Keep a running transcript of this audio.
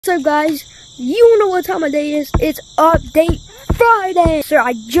What's up, guys? You know what time of day is. It's update Friday. Sir,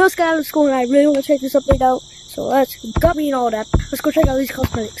 I just got out of school and I really want to check this update out. So let's got me and all that. Let's go check out these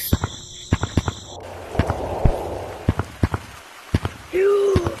cosmetics.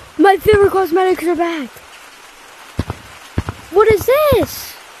 My favorite cosmetics are back. What is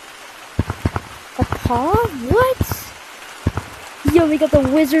this? A paw? What? Yo, we got the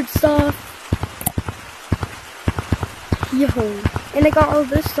wizard stuff. Yo. And I got all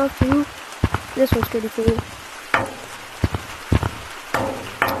this stuff too. This one's pretty cool.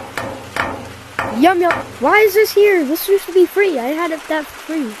 Yum yum. Why is this here? This used to be free. I had it that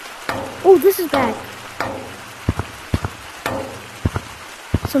free. Oh, this is back.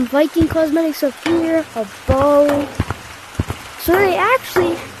 Some Viking cosmetics up here. A bow. So they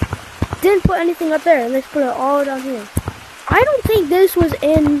actually didn't put anything up there. Let's put it all down here. I don't think this was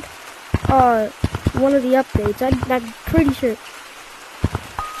in one of the updates. I'm pretty sure.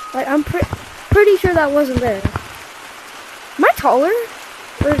 Like, I'm pretty sure that wasn't there. Am I taller?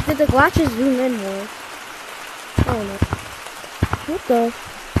 Or did the glasses zoom in more? I don't know. What the?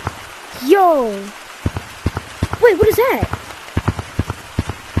 Yo! Wait, what is that?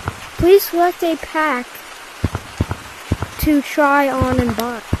 Please select a pack to try on and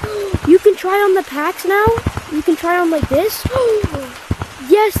buy. You can try on the packs now? You can try on like this?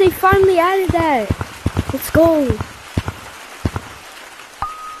 Yes, they finally added that. Let's go.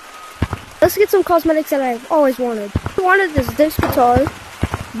 Let's get some cosmetics that I've always wanted. I wanted this guitar,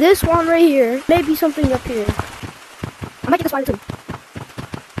 this one right here, maybe something up here. I might get this one too.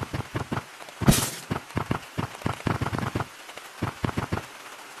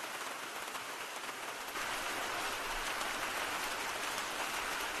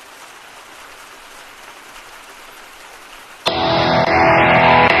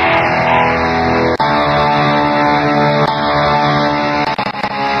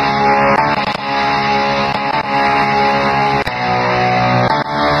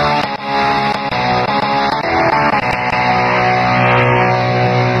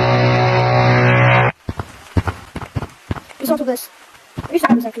 Also this. I used to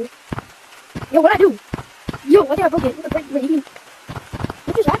have this actually. Yo, what'd I do? Yo, I think I broke it. Wait,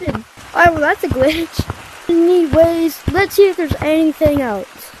 what just happened? Alright, well that's a glitch. Anyways, let's see if there's anything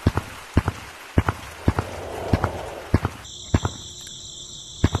else.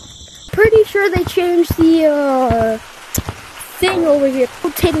 Pretty sure they changed the thing over here.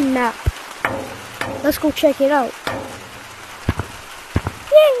 Rotating map. Let's go check it out.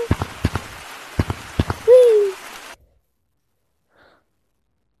 Yay! Whee!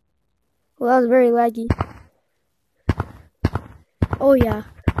 Well, that was very laggy. Oh, yeah.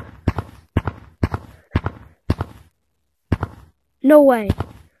 No way.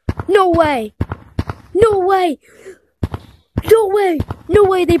 No way. No way. No way. No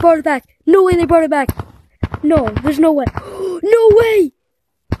way they brought it back. No way they brought it back. No, there's no way. No way.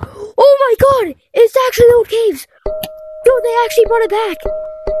 Oh my god. It's actually old caves. No, they actually brought it back.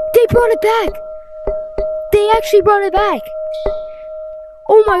 They brought it back. They actually brought it back.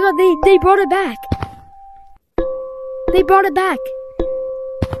 Oh my god, they brought it back. They brought it back.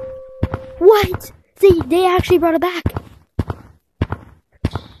 What? They actually brought it back.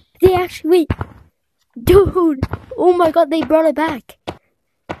 They actually, wait. Dude. Oh my god, they brought it back.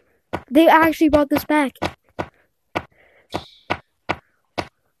 They actually brought this back.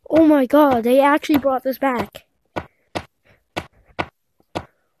 Oh my god, they actually brought this back.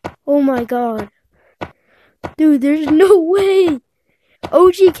 Oh my god. Dude, there's no way.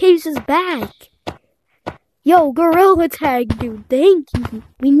 OG Caves is back. Yo, Gorilla Tag, dude. Thank you.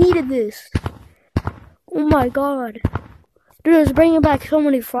 We needed this. Oh my god. Dude, it's bringing back so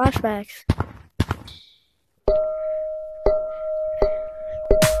many flashbacks.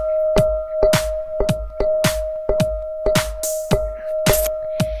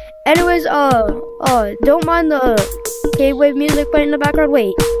 Anyways, don't mind the K-Wave music playing in the background.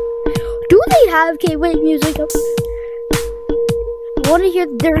 Wait. Do they have K-Wave music up? Want to hear?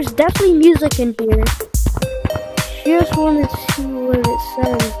 There's definitely music in here. Just want to see what it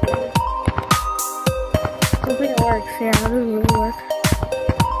says. I don't think it works. Yeah, it doesn't really work.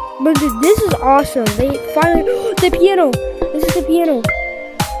 But dude, this is awesome. They finally the piano. This is the piano.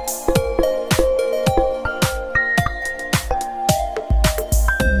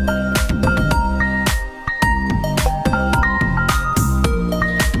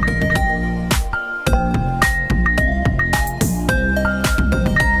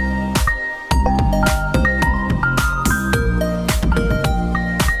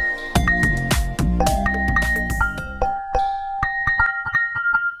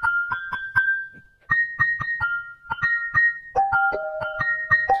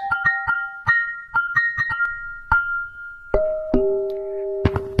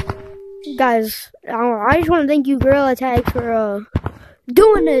 guys, I just want to thank you, Gorilla Tag, for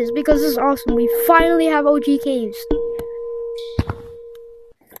doing this, because this is awesome. We finally have OG caves.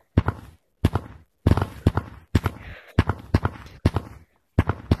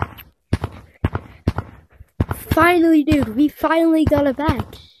 Finally, dude, we finally got it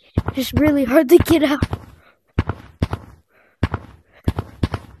back. Just really hard to get out.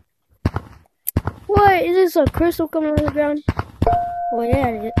 What? Is this a crystal coming out of the ground? Oh yeah,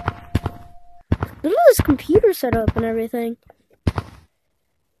 it is. Look at this computer setup and everything. I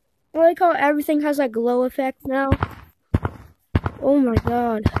like how everything has that glow effect now. Oh my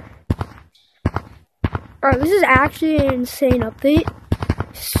god. Alright, this is actually an insane update.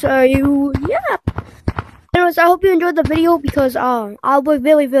 So, yeah. Anyways, I hope you enjoyed the video, because I'll be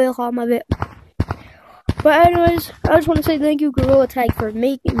really hard of it. But anyways, I just want to say thank you, Gorilla Tag, for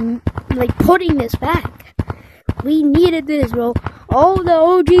putting this back. We needed this, bro. All the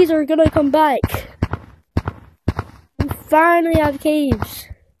OGs are gonna come back. We finally have caves.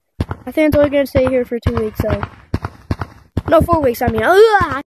 I think I'm only gonna stay here for 2 weeks, so. No, 4 weeks, I mean.